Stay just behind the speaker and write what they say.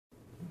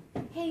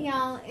Hey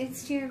y'all,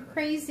 it's your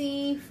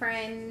crazy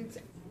friend,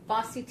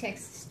 Bossy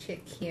Texas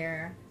Chick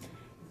here.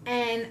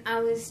 And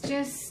I was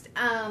just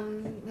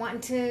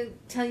wanting to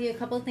tell you a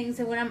couple of things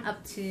of what I'm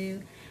up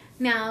to.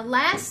 Now,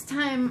 last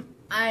time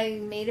I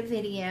made a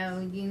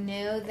video, you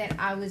know that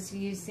I was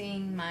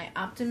using my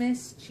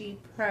Optimus G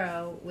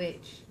Pro,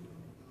 which,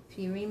 if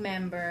you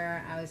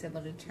remember, I was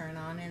able to turn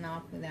on and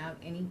off without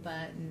any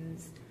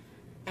buttons.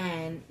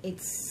 And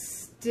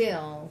it's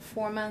still,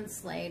 4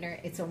 months later,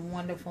 it's a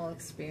wonderful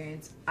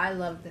experience. I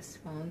love this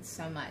phone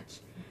so much.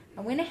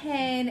 I went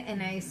ahead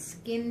and I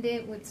skinned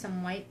it with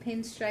some white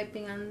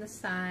pinstriping on the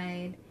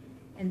side.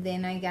 And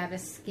then I got a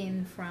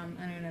skin from,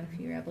 I don't know if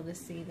you're able to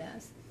see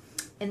this.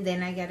 And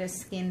then I got a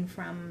skin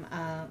from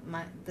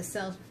the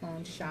cell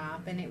phone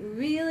shop. And it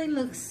really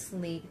looks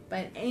sleek.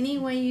 But any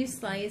way you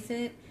slice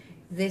it,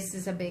 this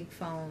is a big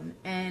phone.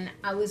 And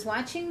I was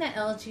watching the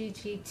LG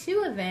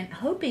G2 event,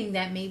 hoping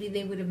that maybe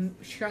they would have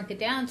shrunk it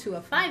down to a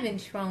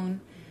 5-inch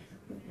phone,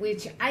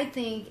 which I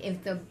think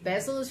if the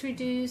bezel is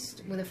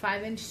reduced with a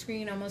 5-inch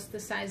screen, almost the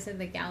size of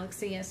the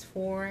Galaxy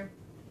S4,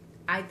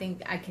 I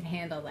think I could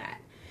handle that.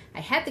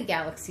 I had the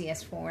Galaxy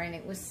S4 and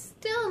it was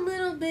still a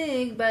little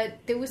big, but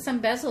there was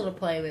some bezel to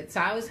play with.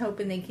 So I was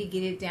hoping they could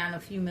get it down a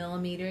few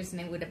millimeters and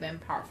it would have been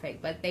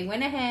perfect. But they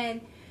went ahead.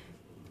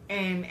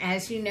 And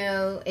as you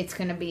know, it's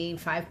going to be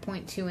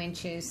 5.2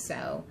 inches,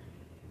 so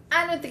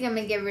I don't think I'm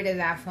going to get rid of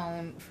that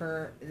phone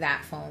for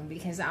that phone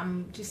because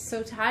I'm just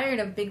so tired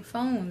of big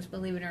phones,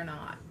 believe it or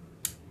not.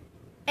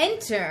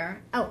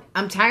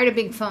 I'm tired of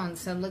big phones,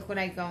 so look what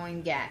I go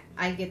and get.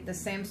 I get the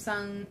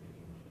Samsung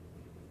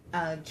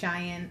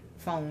giant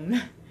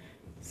phone.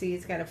 See,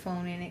 it's got a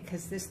phone in it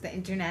because this is the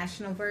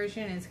international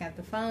version. And it's got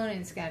the phone and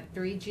it's got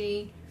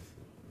 3G.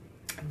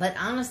 But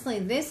honestly,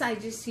 this I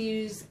just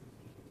use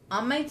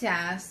on my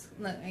desk.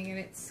 Look, I get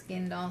it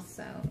skinned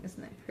also.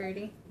 Isn't that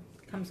pretty?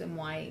 Comes in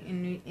white.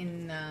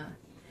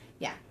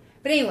 Yeah.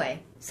 But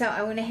anyway, so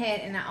I went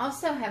ahead and I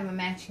also have a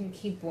matching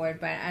keyboard,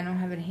 but I don't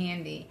have it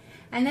handy.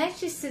 And that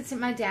just sits at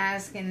my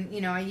desk and, you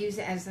know, I use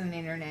it as an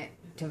internet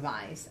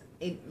device.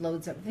 It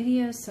loads up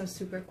videos so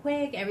super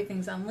quick.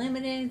 Everything's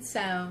unlimited.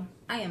 So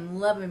I am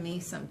loving me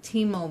some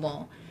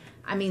T-Mobile.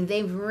 I mean,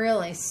 they've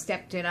really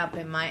stepped it up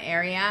in my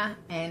area.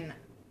 And,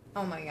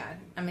 oh my God,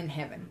 I'm in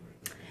heaven.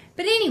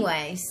 But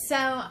anyway, so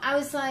I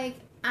was like,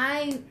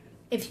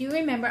 if you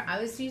remember,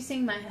 I was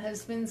using my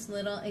husband's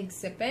little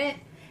exhibit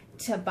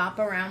to bop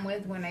around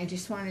with when I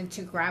just wanted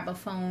to grab a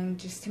phone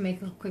just to make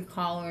a quick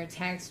call or a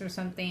text or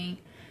something.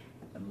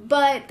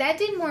 But that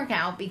didn't work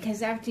out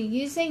because after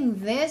using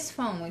this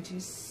phone, which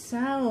is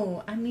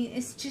so, I mean,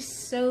 it's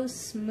just so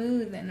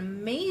smooth and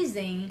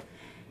amazing.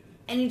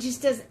 And it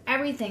just does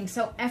everything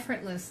so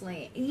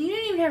effortlessly. You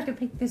don't even have to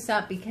pick this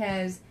up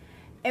because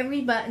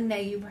every button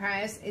that you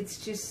press,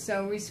 it's just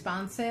so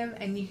responsive,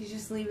 and you can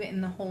just leave it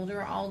in the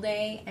holder all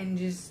day and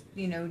just,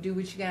 you know, do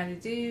what you gotta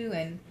do,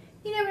 and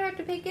you never have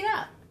to pick it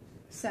up.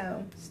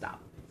 So,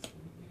 stop.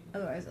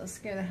 Otherwise, it'll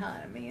scare the hell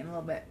out of me in a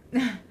little bit.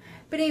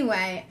 But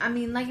anyway, I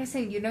mean, like I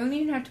said, you don't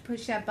even have to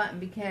push that button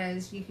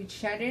because you could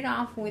shut it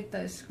off with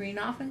the screen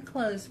off and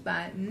close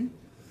button.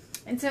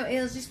 And so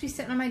it'll just be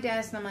sitting on my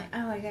desk, and I'm like,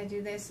 oh, I gotta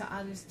do this, so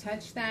I'll just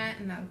touch that,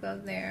 and I'll go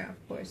there.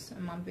 Of course,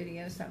 I'm on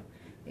video, so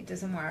it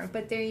doesn't work,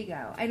 but there you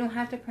go. I don't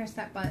have to press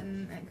that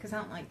button because I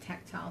don't like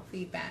tactile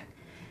feedback.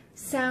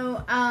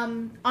 So,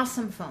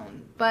 awesome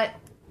phone, but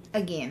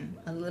again,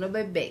 a little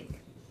bit big.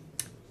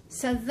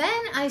 So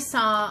then I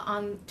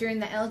saw during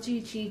the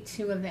LG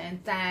G2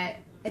 event that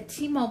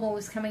T-Mobile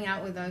was coming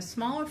out with a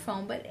smaller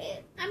phone, but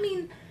I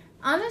mean,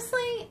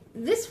 honestly,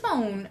 this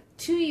phone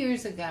 2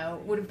 years ago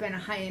would have been a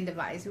high-end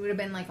device. It would have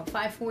been like a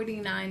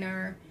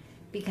 549er.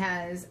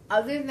 Because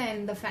other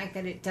than the fact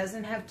that it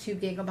doesn't have 2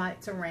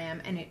 gigabytes of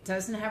RAM and it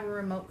doesn't have a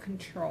remote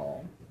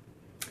control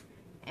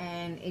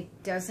and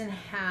it doesn't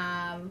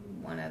have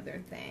one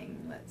other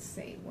thing. Let's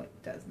see, what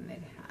doesn't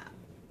it have?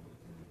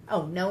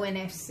 Oh, no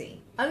NFC.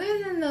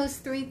 Other than those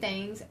 3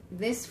 things,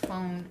 this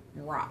phone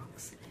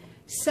rocks.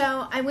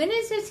 So I went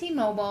into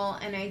T-Mobile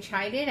and I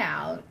tried it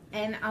out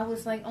and I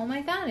was like, oh my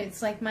God,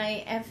 it's like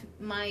my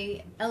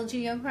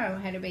LG Pro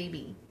had a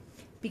baby.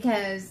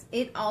 Because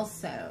it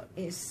also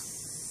is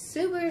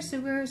super,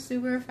 super,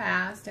 super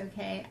fast,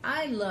 okay?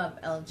 I love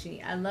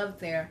LG. I love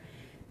their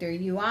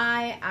UI.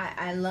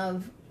 I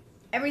love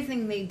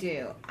everything they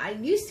do. I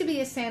used to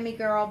be a Sammy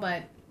girl,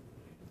 but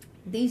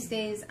these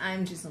days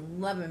I'm just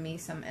loving me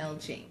some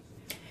LG.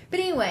 But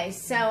anyway,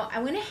 so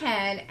I went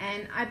ahead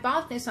and I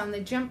bought this on the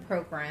Jump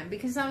program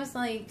because I was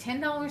like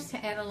 $10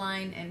 to add a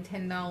line and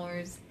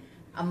 $10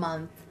 a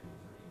month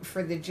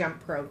for the Jump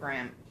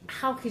program.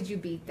 How could you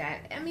beat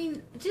that? I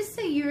mean, just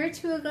a year or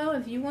 2 ago,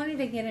 if you wanted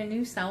to get a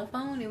new cell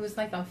phone, it was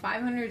like a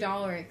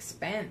 $500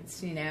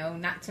 expense, you know,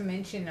 not to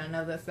mention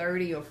another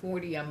 $30 or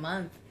 $40 a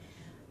month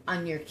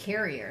on your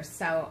carrier.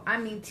 So, I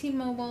mean,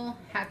 T-Mobile,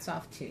 hats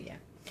off to you.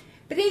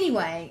 But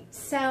anyway,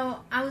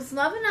 so I was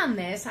loving on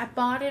this. I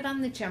bought it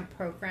on the Jump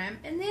program,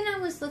 and then I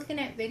was looking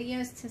at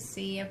videos to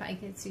see if I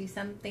could see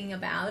something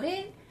about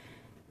it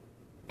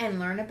and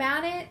learn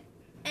about it.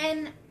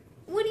 And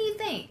what do you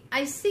think?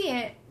 I see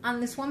it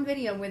on this one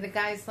video where the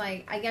guy's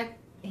like,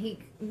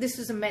 this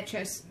was a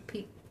MetroPCS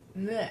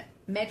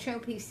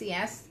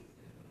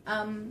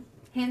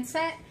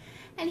handset,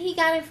 and he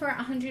got it for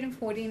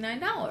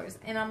 $149,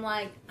 and I'm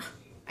like,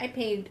 I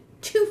paid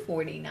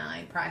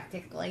 $249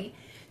 practically.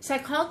 So I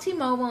called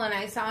T-Mobile, and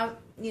I saw,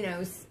 you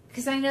know,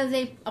 because I know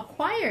they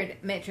acquired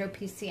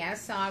MetroPCS,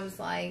 so I was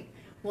like,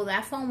 will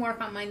that phone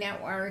work on my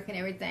network and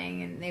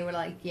everything? And they were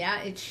like,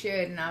 yeah, it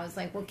should. And I was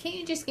like, well, can't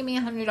you just give me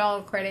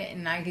 $100 credit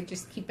and I could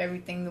just keep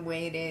everything the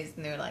way it is?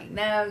 And they were like,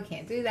 no, you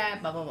can't do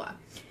that, blah, blah, blah.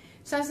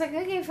 So I was like,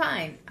 okay,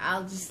 fine.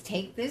 I'll just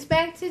take this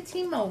back to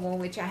T-Mobile,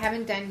 which I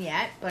haven't done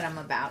yet, but I'm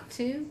about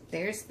to.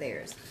 There is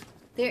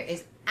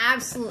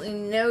absolutely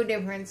no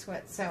difference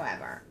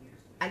whatsoever.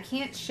 I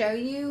can't show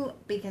you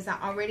because I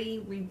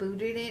already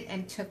rebooted it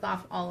and took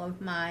off all of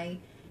my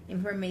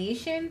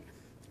information.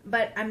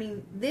 But, I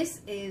mean, this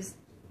is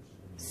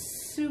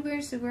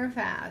super, super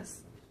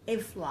fast.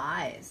 It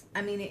flies.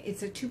 I mean,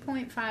 it's a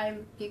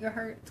 2.5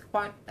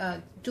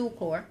 gigahertz dual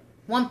core.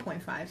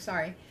 1.5,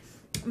 sorry.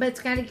 But it's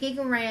got a gig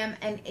of RAM,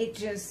 and it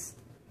just,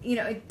 you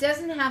know, it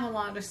doesn't have a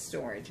lot of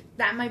storage.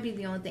 That might be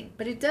the only thing.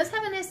 But it does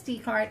have an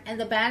SD card, and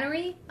the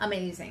battery,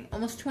 amazing.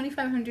 Almost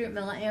 2,500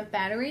 milliamp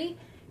battery.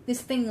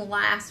 This thing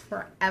lasts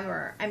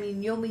forever. I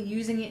mean, you'll be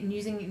using it and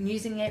using it and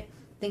using it,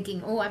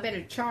 thinking, oh, I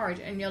better charge,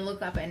 and you'll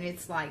look up, and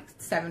it's like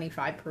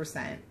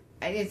 75%.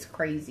 It's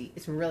crazy.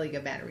 It's really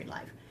good battery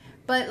life.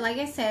 But like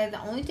I said,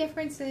 the only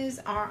differences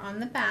are on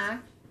the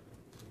back.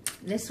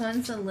 This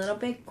one's a little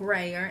bit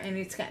grayer, and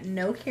it's got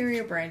no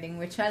carrier branding,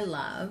 which I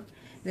love.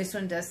 This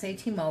one does say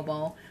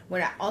T-Mobile.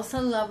 What I also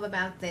love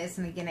about this,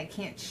 and again, I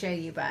can't show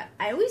you, but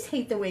I always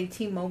hate the way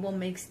T-Mobile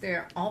makes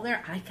all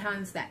their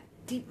icons that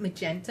deep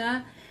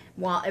magenta,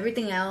 while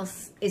everything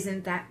else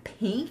isn't that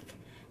pink.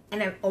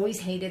 And I've always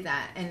hated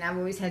that, and I've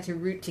always had to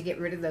root to get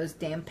rid of those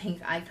damn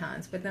pink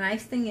icons. But the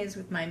nice thing is,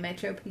 with my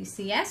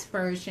MetroPCS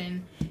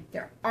version,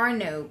 there are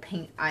no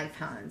pink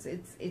icons.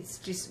 It's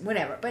just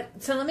whatever.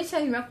 But so let me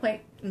tell you real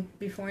quick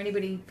before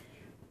anybody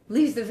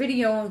leaves the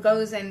video and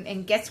goes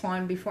and gets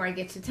one before I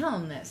get to tell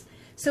them this.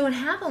 So what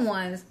happened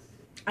was,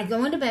 I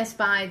go into Best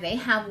Buy, they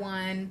have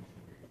one.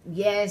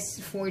 Yes,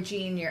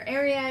 4G in your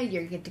area,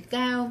 you're good to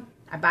go.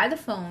 I buy the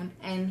phone,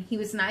 and he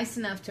was nice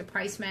enough to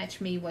price match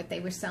me what they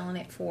were selling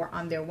it for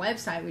on their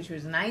website, which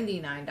was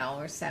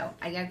 $99. So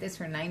I got this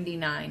for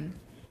 $99,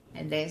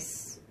 and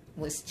this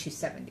was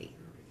 $270.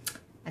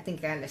 I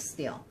think I got a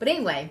steal. But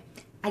anyway,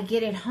 I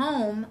get it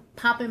home,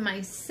 pop in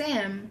my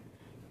SIM,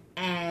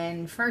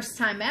 and first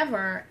time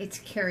ever, it's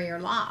carrier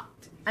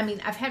locked. I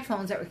mean, I've had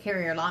phones that were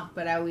carrier locked,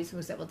 but I always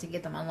was able to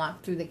get them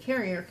unlocked through the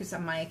carrier because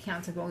my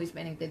accounts have always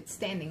been in good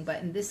standing.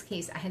 But in this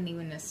case, I hadn't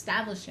even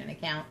established an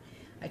account.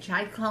 I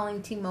tried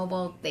calling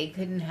T-Mobile. They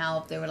couldn't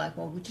help. They were like,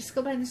 well, we'll just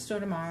go by the store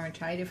tomorrow and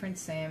try a different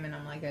SIM. And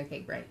I'm like,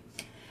 okay, great.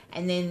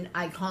 And then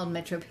I called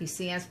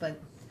MetroPCS,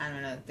 but I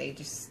don't know. They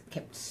just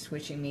kept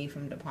switching me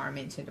from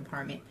department to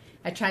department.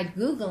 I tried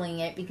Googling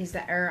it because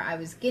the error I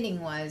was getting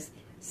was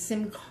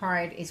SIM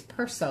card is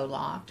perso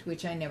locked,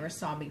 which I never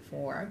saw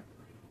before.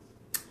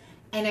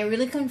 And I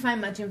really couldn't find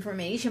much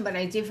information, but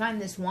I did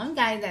find this one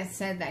guy that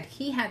said that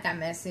he had that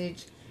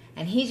message,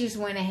 and he just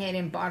went ahead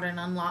and bought an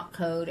unlock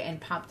code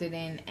and popped it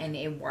in, and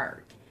it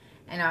worked.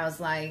 And I was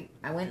like,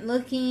 I went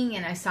looking,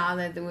 and I saw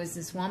that there was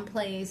this one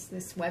place,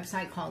 this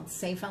website called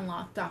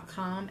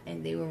safeunlock.com,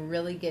 and they were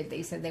really good.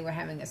 They said they were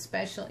having a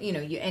special, you know,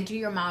 you enter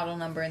your model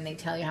number, and they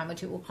tell you how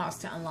much it will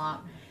cost to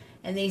unlock.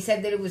 And they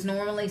said that it was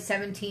normally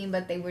 $17,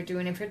 but they were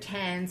doing it for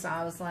 $10. So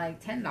I was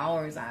like, $10,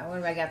 what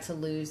have I got to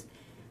lose?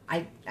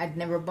 I'd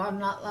never bought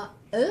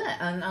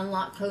an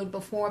unlock code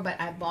before,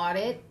 but I bought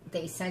it.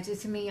 They sent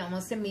it to me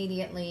almost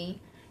immediately.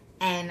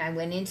 And I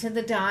went into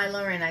the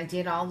dialer and I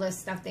did all the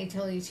stuff they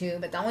tell you to.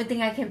 But the only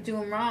thing I kept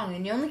doing wrong,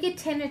 and you only get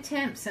 10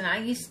 attempts, and I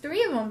used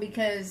 3 of them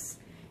because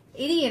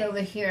idiot over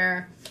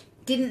here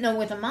didn't know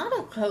what the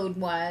model code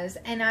was.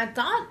 And I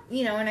thought,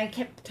 you know, and I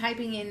kept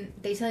typing in,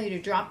 they tell you to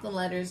drop the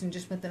letters and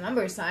just put the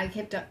numbers. So I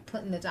kept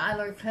putting the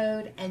dialer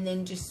code and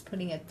then just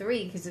putting a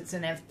 3 because it's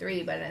an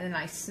F3. But then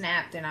I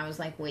snapped and I was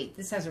like, wait,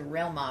 this has a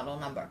real model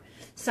number.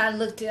 So I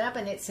looked it up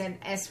and it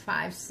said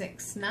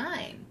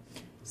S569.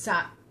 So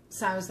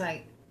I was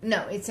like,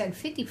 no, it said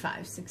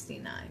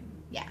 5569.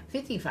 Yeah,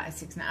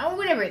 5569 or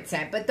whatever it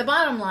said. But the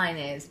bottom line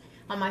is,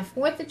 on my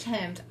 4th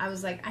attempt, I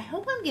was like, I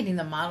hope I'm getting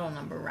the model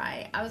number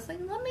right. I was like,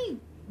 let me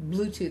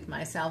Bluetooth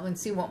myself and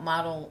see what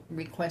model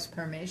request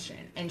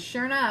permission. And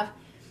sure enough,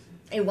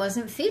 it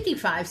wasn't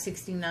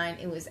 5569,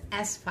 it was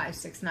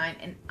S569.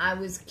 And I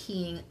was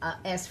keying a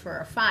S for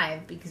a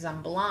 5 because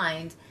I'm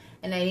blind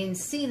and I didn't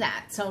see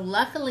that. So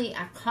luckily,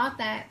 I caught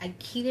that. I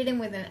keyed it in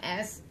with an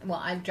S.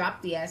 Well, I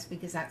dropped the S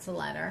because that's a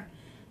letter.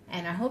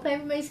 And I hope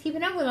everybody's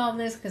keeping up with all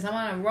this because I'm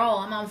on a roll.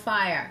 I'm on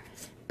fire.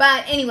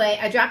 But anyway,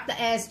 I dropped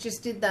the S,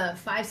 just did the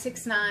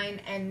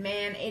 569, and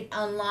man, it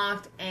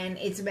unlocked, and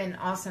it's been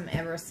awesome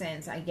ever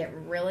since. I get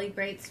really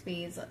great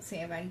speeds. Let's see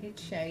if I can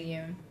show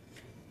you.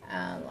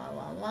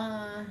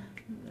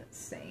 Let's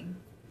see.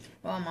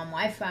 Well, I'm on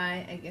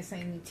Wi-Fi. I guess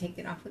I need to take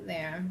it off of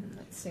there.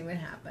 Let's see what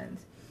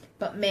happens.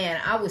 But man,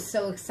 I was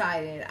so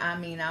excited. I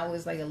mean, I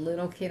was like a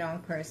little kid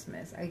on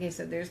Christmas. Okay,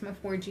 so there's my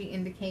 4G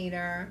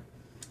indicator.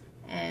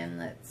 And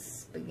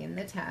let's begin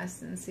the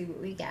test and see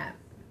what we get.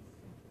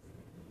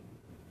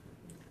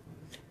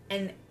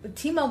 And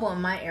T-Mobile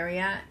in my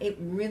area, it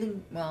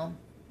really, well,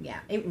 yeah,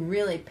 it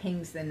really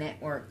pings the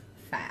network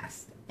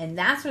fast. And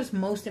that's what's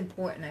most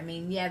important. I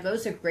mean, yeah,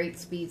 those are great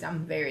speeds.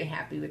 I'm very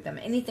happy with them.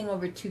 Anything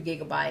over 2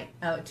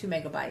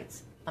 megabytes,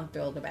 I'm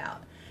thrilled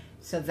about.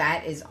 So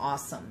that is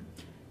awesome.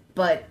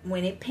 But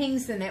when it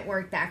pings the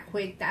network that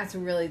quick, that's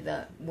really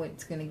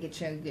what's going to get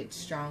you a good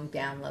strong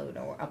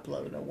download or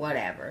upload or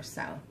whatever.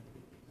 So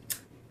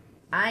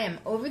I am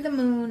over the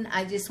moon.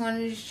 I just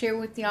wanted to share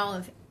with y'all,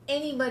 if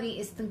anybody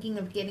is thinking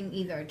of getting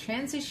either a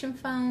transition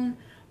phone,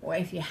 or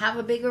if you have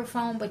a bigger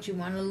phone but you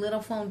want a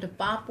little phone to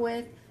bop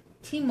with,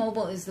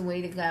 T-Mobile is the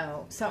way to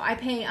go. So I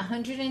pay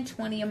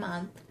 $120 a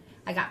month.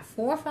 I got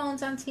 4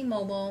 phones on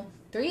T-Mobile.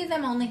 3 of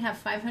them only have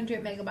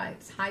 500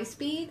 megabytes high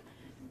speed,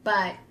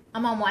 but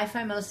I'm on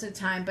Wi-Fi most of the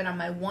time. But on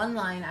my one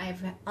line, I have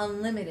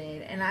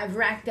unlimited, and I've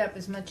racked up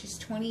as much as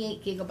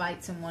 28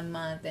 gigabytes in 1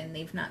 month, and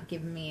they've not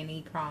given me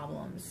any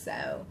problems.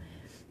 So,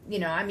 you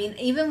know, I mean,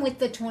 even with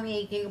the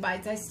 28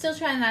 gigabytes, I still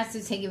try not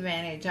to take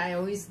advantage. I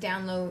always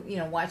download, you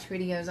know, watch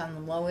videos on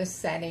the lowest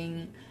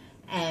setting.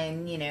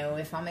 And, you know,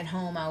 if I'm at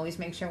home, I always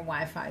make sure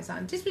Wi-Fi's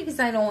on. Just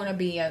because I don't want to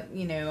be,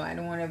 you know, I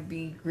don't want to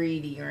be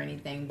greedy or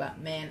anything. But,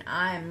 man,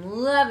 I'm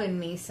loving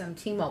me some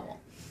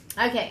T-Mobile.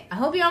 Okay, I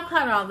hope y'all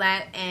caught all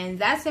that. And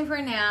that's it for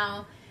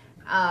now.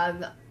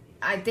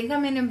 I think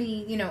I'm going to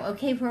be, you know,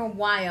 okay for a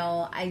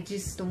while.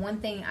 The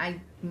one thing I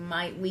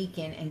might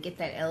weaken and get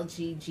that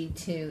LG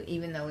G2,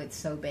 even though it's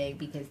so big,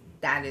 because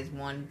that is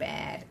one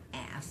bad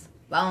ass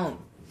phone.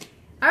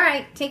 All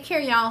right, take care,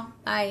 y'all.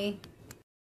 Bye.